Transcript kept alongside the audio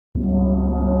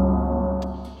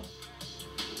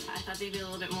they'd be a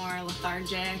little bit more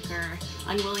lethargic or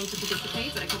unwilling to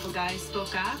participate, but a couple guys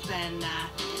spoke up, and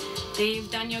they've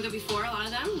done yoga before, a lot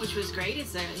of them, which was great.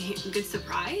 It's a good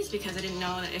surprise because I didn't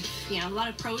know that if, a lot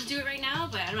of pros do it right now,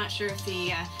 but I'm not sure if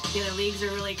the other leagues are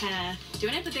really kind of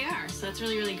doing it, but they are. So that's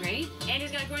really, really great.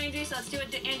 Andrew's got a groin injury, so let's do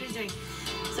what Andrew's doing.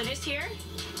 So just here,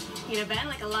 you're gonna bend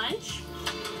like a lunge.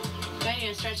 Good, you're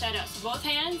gonna stretch that out. So both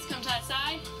hands come to that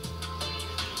side.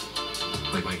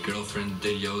 Like my girlfriend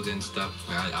did yoga and stuff.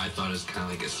 I thought it was kind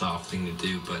of like a soft thing to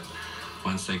do, but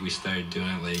once we started doing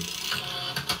it,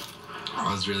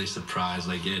 I was really surprised.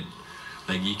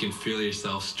 You can feel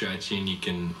yourself stretching, you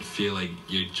can feel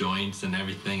your joints and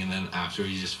everything, and then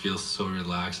afterwards you just feel so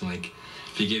relaxed. And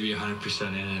if you give you 100%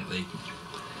 in it,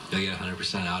 you'll get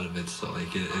 100% out of it. So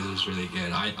it was really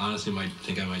good. I honestly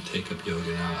think I might take up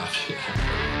yoga now after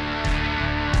that.